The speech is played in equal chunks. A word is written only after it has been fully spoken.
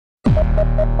Hey,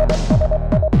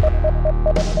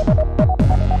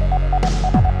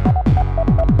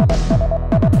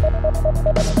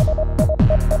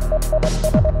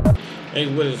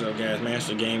 what is up, guys?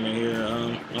 Master Gamer here.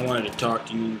 I wanted to talk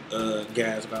to you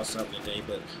guys about something today,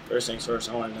 but first things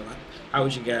first, I want to know how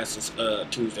was you guys since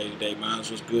Tuesday today? Mine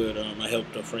was good. I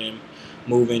helped a friend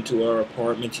move into our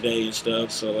apartment today and stuff,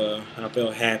 so I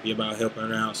felt happy about helping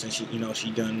her out since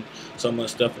she done so much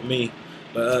stuff for me.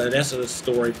 But that's a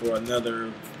story for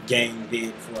another game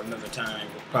vid for another time,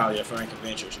 probably at Frank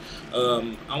Adventures.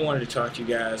 I wanted to talk to you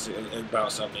guys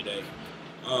about something today.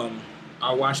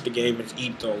 I watched the Gamer's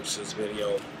Ethos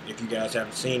video. If you guys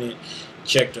haven't seen it,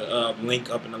 check the link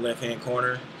up in the left-hand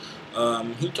corner.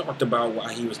 He talked about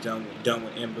why he was done with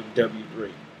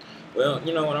MW3. Well,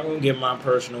 you know what? I'm gonna give my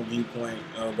personal viewpoint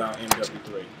about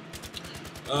MW3.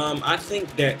 I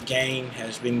think that game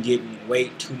has been getting way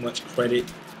too much credit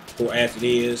for as it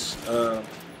is.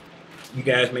 You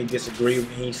guys may disagree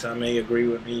with me, some may agree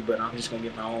with me, but I'm just gonna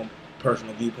give my own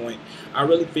personal viewpoint. I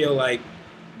really feel like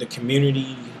the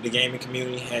community, the gaming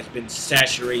community, has been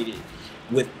saturated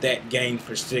with that game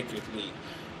specifically.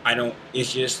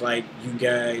 It's just like you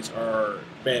guys are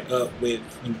fed up with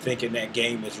you thinking that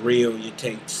game is real, it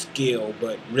takes skill,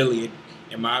 but really,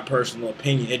 in my personal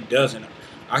opinion, it doesn't.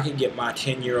 I can get my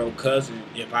 10-year-old cousin,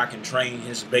 if I can train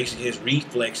his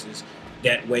reflexes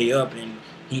that way up, and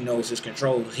he knows his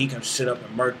controls, he can sit up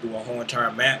and murk through a whole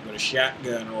entire map with a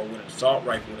shotgun or with an assault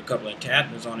rifle with a couple of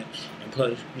attachments on it, and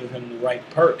plus give him the right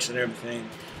perks and everything.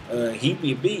 He'd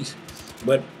be a beast.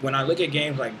 But when I look at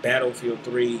games like Battlefield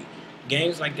 3,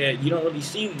 games like that you don't really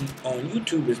see on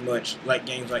YouTube as much, like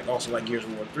games like Gears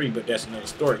of War 3, but that's another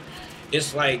story.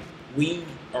 It's like we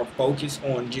are focused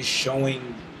on just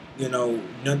showing,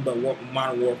 nothing but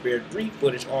Modern Warfare 3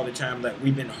 footage all the time. Like,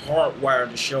 we've been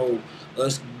hardwired to show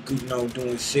us,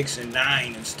 doing 6 and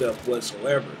 9 and stuff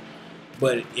whatsoever.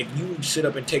 But if you sit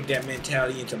up and take that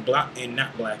mentality into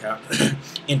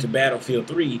into Battlefield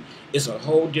 3, it's a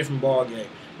whole different ballgame.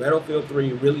 Battlefield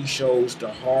 3 really shows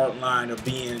the hard line of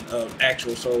being an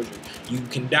actual soldier. You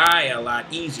can die a lot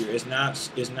easier. It's not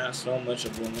so much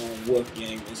of a lone wolf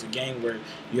game. It's a game where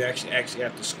you actually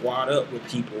have to squad up with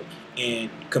people and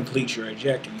complete your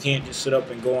objective. You can't just sit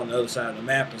up and go on the other side of the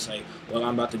map and say, well,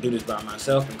 I'm about to do this by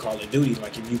myself and Call of Duty.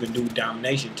 Like, if you can do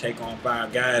domination, take on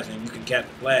 5 guys and you can cap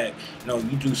the flag. No,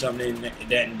 you do something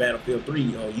in Battlefield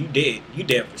 3, oh, you dead. You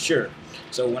dead for sure.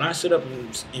 So when I sit up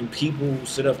and people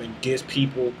sit up and diss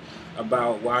people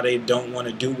about why they don't want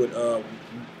to do with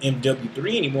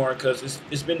MW3 anymore, because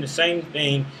it's been the same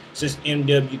thing since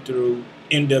MW2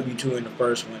 in the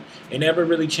first one. They never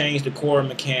really changed the core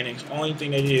mechanics. Only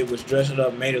thing they did was dress it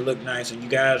up, made it look nice, and you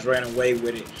guys ran away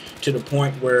with it to the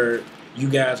point where you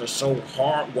guys are so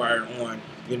hardwired on,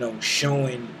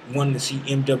 wanting to see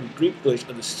MW3 footage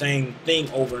of the same thing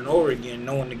over and over again,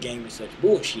 knowing the game is such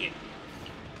bullshit.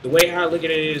 The way I look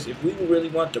at it is, if we really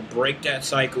want to break that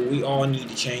cycle, we all need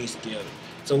to change together.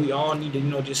 So we all need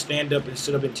to, just stand up and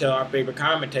sit up and tell our favorite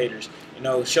commentators,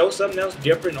 show something else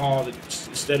different,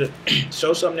 instead of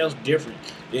show something else different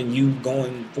than you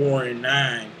going 4 and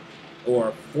 9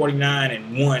 or 49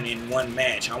 and 1 in one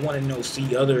match. I want to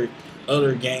see other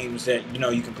games that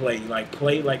you can play,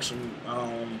 like some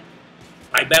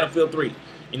like Battlefield 3.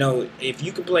 If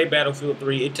you can play Battlefield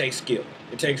 3, it takes skill.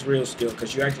 It takes real skill,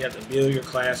 because you actually have to build your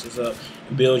classes up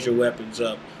and build your weapons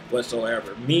up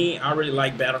whatsoever. Me, I really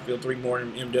like Battlefield 3 more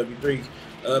than MW3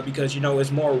 because,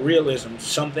 it's more realism.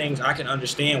 Some things I can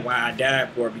understand why I died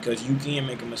for, because you can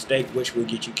make a mistake which will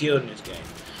get you killed in this game.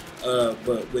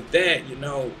 But with that,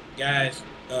 guys,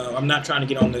 I'm not trying to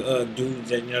get on the dudes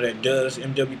that that does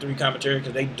MW3 commentary,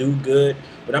 because they do good.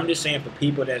 But I'm just saying, for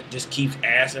people that just keeps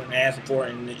asking for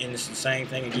it, and it's the same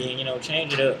thing again,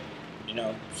 change it up.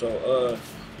 So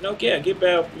yeah, give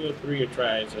Battlefield 3 a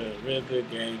try. It's a real good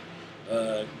game.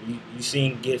 You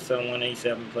seen Get Some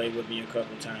 187 play with me a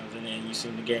couple times, and then you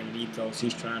seen the game Ethos.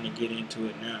 He's trying to get into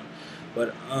it now.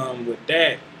 But with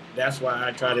that's why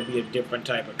I try to be a different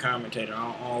type of commentator. I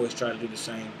don't always try to do the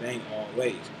same thing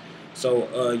always.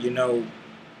 So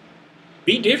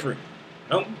be different.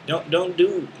 Don't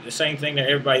do the same thing that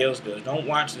everybody else does. Don't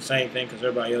watch the same thing because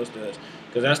everybody else does.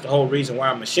 Because that's the whole reason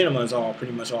why Machinima is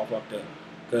pretty much all fucked up.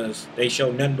 Because they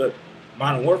show nothing but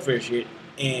Modern Warfare shit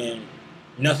and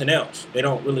nothing else. They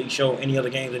don't really show any other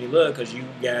games that he loves, because you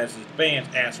guys as fans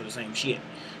ask for the same shit.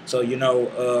 So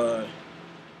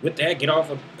with that, get off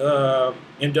of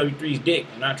MW3's dick.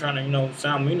 I'm not trying to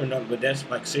sound mean or nothing, but that's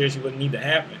like seriously what need to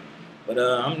happen. But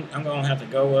I'm gonna have to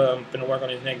go. I'm gonna work on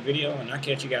this next video, and I'll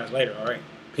catch you guys later. All right,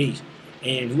 peace.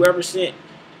 And whoever sent,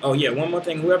 oh yeah, one more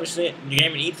thing. Whoever sent the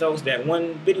Gaming Ethos that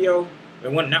one video,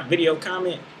 and one not video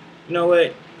comment, you know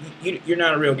what? You're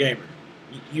not a real gamer.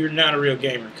 You're not a real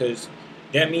gamer because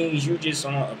that means you just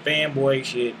on a fanboy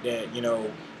shit that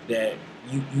that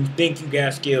you think you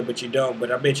got skill but you don't.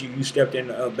 But I bet you stepped in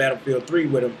Battlefield 3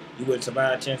 with him, you would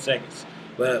survive 10 seconds.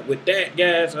 But with that,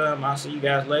 guys, I'll see you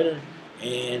guys later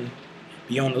and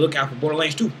be on the lookout for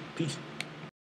Borderlands 2. Peace.